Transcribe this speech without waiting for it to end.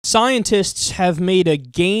Scientists have made a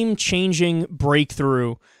game-changing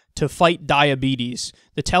breakthrough to fight diabetes.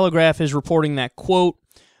 The Telegraph is reporting that, quote,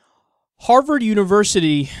 Harvard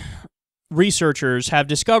University researchers have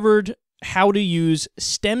discovered how to use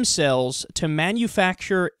stem cells to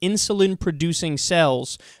manufacture insulin-producing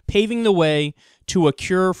cells, paving the way to a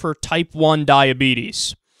cure for type 1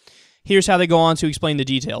 diabetes. Here's how they go on to explain the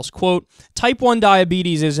details. Quote, type 1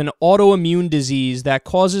 diabetes is an autoimmune disease that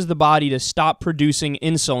causes the body to stop producing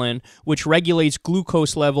insulin, which regulates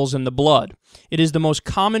glucose levels in the blood. It is the most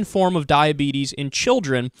common form of diabetes in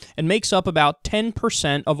children and makes up about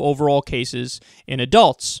 10% of overall cases in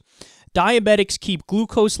adults. Diabetics keep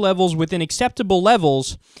glucose levels within acceptable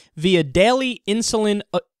levels via daily insulin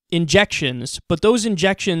injections, but those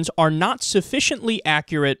injections are not sufficiently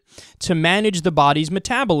accurate to manage the body's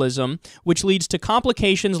metabolism, which leads to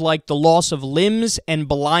complications like the loss of limbs and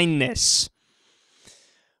blindness.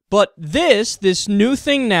 But this new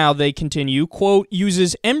thing now, they continue, quote,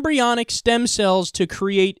 uses embryonic stem cells to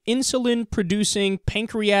create insulin-producing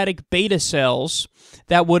pancreatic beta cells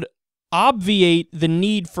that would obviate the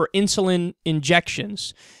need for insulin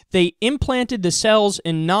injections. They implanted the cells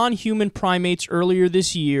in non-human primates earlier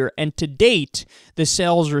this year, and to date, the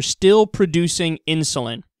cells are still producing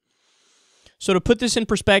insulin. So to put this in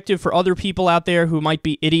perspective for other people out there who might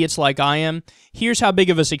be idiots like I am, here's how big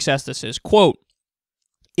of a success this is. Quote,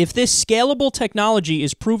 if this scalable technology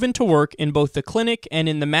is proven to work in both the clinic and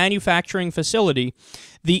in the manufacturing facility,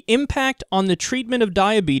 the impact on the treatment of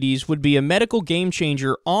diabetes would be a medical game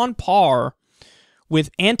changer on par with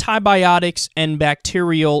antibiotics and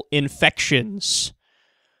bacterial infections.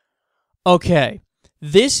 Okay,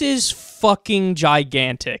 this is fucking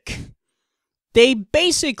gigantic. They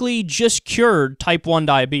basically just cured type 1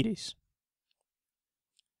 diabetes.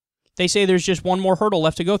 They say there's just one more hurdle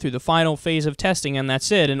left to go through, the final phase of testing, and that's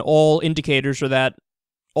it. And all indicators are that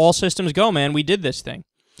all systems go, man. We did this thing.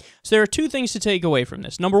 So there are two things to take away from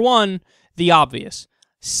this. Number one, the obvious.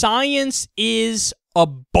 Science is a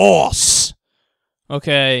boss.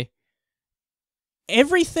 Okay?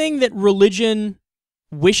 Everything that religion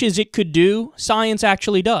wishes it could do, science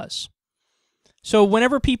actually does. So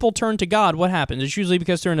whenever people turn to God, what happens? It's usually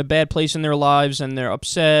because they're in a bad place in their lives and they're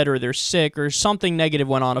upset or they're sick or something negative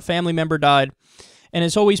went on. A family member died. And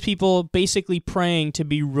it's always people basically praying to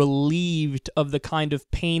be relieved of the kind of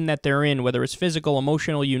pain that they're in, whether it's physical,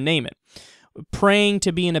 emotional, you name it. Praying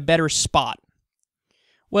to be in a better spot.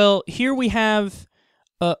 Well, here we have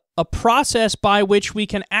a process by which we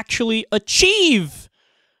can actually achieve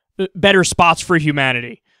better spots for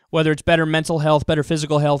humanity. Whether it's better mental health, better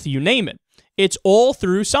physical health, you name it. It's all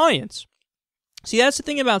through science. See, that's the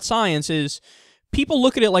thing about science is people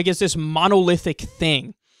look at it like it's this monolithic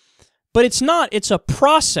thing. But it's not. It's a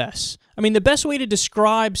process. I mean, the best way to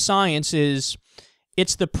describe science is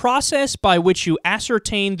it's the process by which you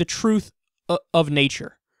ascertain the truth of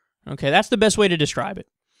nature. Okay, that's the best way to describe it.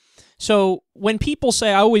 So when people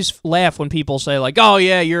say, I always laugh when people say like, oh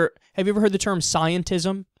yeah, have you ever heard the term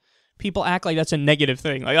scientism? People act like that's a negative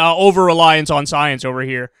thing. Like, oh, over-reliance on science over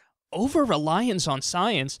here. Over-reliance on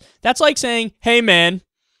science? That's like saying, hey man,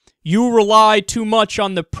 you rely too much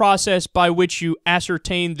on the process by which you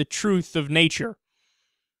ascertain the truth of nature.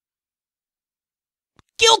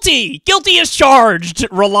 Guilty! Guilty as charged,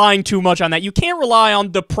 relying too much on that. You can't rely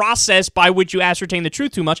on the process by which you ascertain the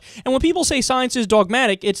truth too much. And when people say science is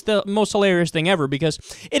dogmatic, it's the most hilarious thing ever because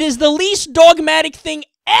it is the least dogmatic thing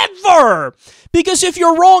ever! Because if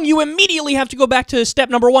you're wrong, you immediately have to go back to step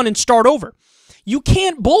number one and start over. You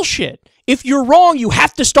can't bullshit. If you're wrong, you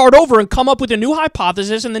have to start over and come up with a new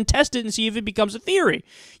hypothesis and then test it and see if it becomes a theory.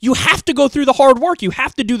 You have to go through the hard work. You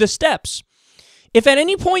have to do the steps. If at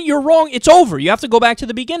any point you're wrong, it's over. You have to go back to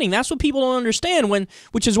the beginning. That's what people don't understand,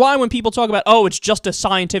 which is why when people talk about, oh, it's just a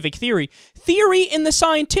scientific theory. Theory in the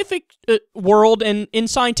scientific world and in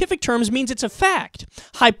scientific terms means it's a fact.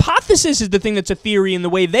 Hypothesis is the thing that's a theory in the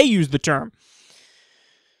way they use the term.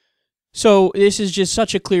 So this is just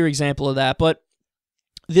such a clear example of that. But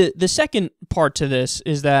the second part to this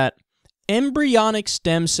is that embryonic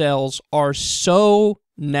stem cells are so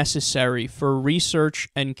necessary for research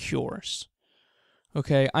and cures.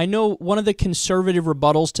 Okay, I know one of the conservative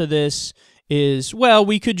rebuttals to this is, well,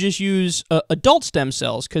 we could just use adult stem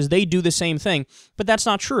cells because they do the same thing, but that's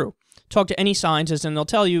not true. Talk to any scientist and they'll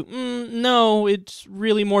tell you, no, it's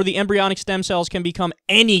really more the embryonic stem cells can become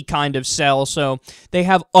any kind of cell, so they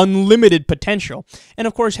have unlimited potential. And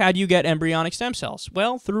of course, how do you get embryonic stem cells?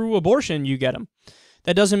 Well, through abortion, you get them.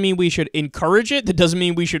 That doesn't mean we should encourage it. That doesn't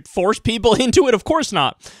mean we should force people into it. Of course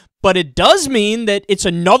not. But it does mean that it's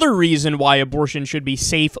another reason why abortion should be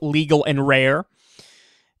safe, legal, and rare,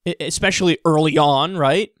 especially early on,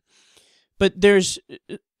 right? But this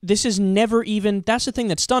is never even, that's the thing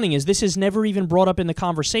that's stunning, is this is never even brought up in the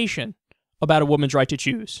conversation about a woman's right to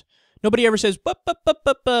choose. Nobody ever says, but,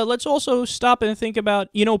 let's also stop and think about,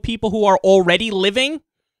 people who are already living.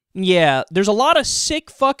 Yeah, there's a lot of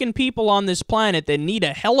sick fucking people on this planet that need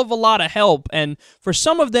a hell of a lot of help, and for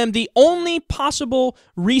some of them, the only possible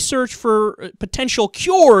research for potential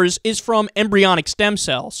cures is from embryonic stem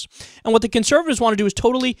cells. And what the conservatives want to do is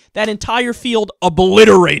totally, that entire field,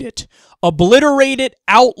 obliterate it. Obliterate it,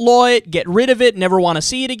 outlaw it, get rid of it, never want to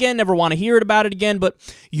see it again, never want to hear about it again, but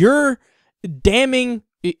you're damning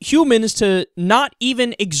humans to not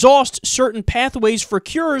even exhaust certain pathways for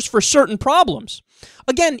cures for certain problems.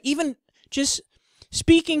 Again, even just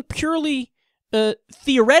speaking purely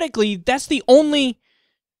theoretically, that's the only,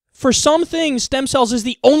 for some things, stem cells is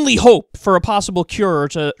the only hope for a possible cure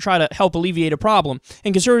to try to help alleviate a problem.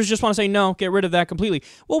 And conservatives just want to say, no, get rid of that completely.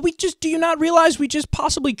 Well, do you not realize we just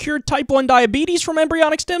possibly cured type 1 diabetes from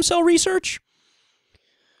embryonic stem cell research?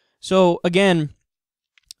 So, again,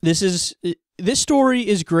 this story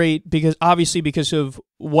is great because of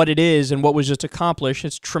what it is and what was just accomplished.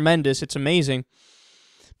 It's tremendous. It's amazing.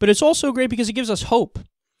 But it's also great because it gives us hope.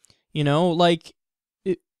 Who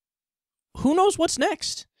knows what's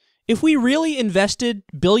next? If we really invested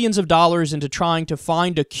billions of dollars into trying to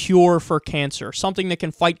find a cure for cancer, something that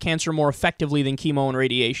can fight cancer more effectively than chemo and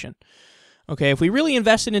radiation, okay, if we really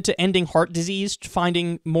invested into ending heart disease,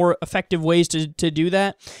 finding more effective ways to do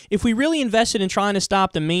that, if we really invested in trying to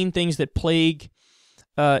stop the main things that plague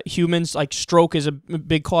humans, like stroke is a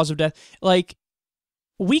big cause of death,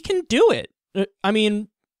 we can do it.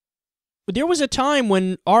 There was a time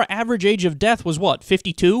when our average age of death was,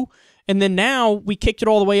 52? And then now we kicked it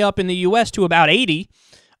all the way up in the U.S. to about 80.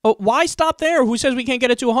 Why stop there? Who says we can't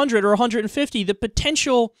get it to 100 or 150? The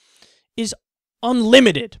potential is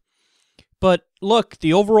unlimited. But look,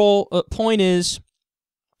 the overall point is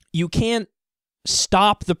you can't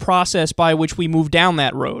stop the process by which we move down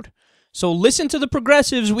that road. So listen to the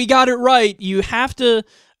progressives. We got it right. You have to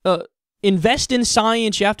invest in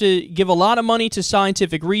science. You have to give a lot of money to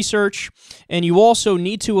scientific research. And you also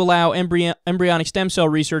need to allow embryonic stem cell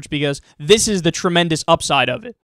research because this is the tremendous upside of it.